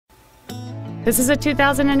This is a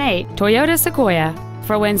 2008 Toyota Sequoia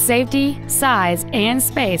for when safety, size, and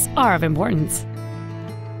space are of importance.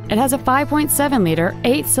 It has a 5.7-liter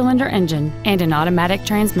 8-cylinder engine and an automatic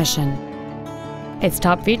transmission. Its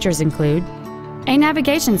top features include a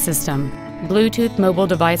navigation system, Bluetooth mobile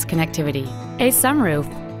device connectivity, a sunroof,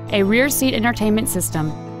 a rear seat entertainment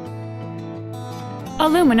system,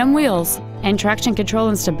 aluminum wheels, and traction control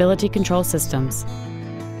and stability control systems.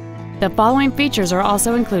 The following features are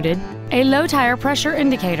also included: a low tire pressure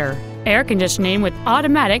indicator, air conditioning with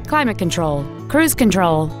automatic climate control, cruise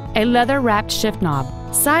control, a leather-wrapped shift knob,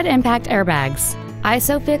 side impact airbags,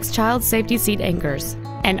 ISOFIX child safety seat anchors,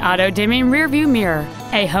 an auto-dimming rear-view mirror,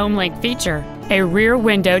 a home link feature, a rear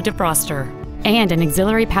window defroster, and an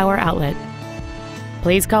auxiliary power outlet.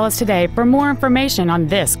 Please call us today for more information on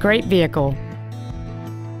this great vehicle.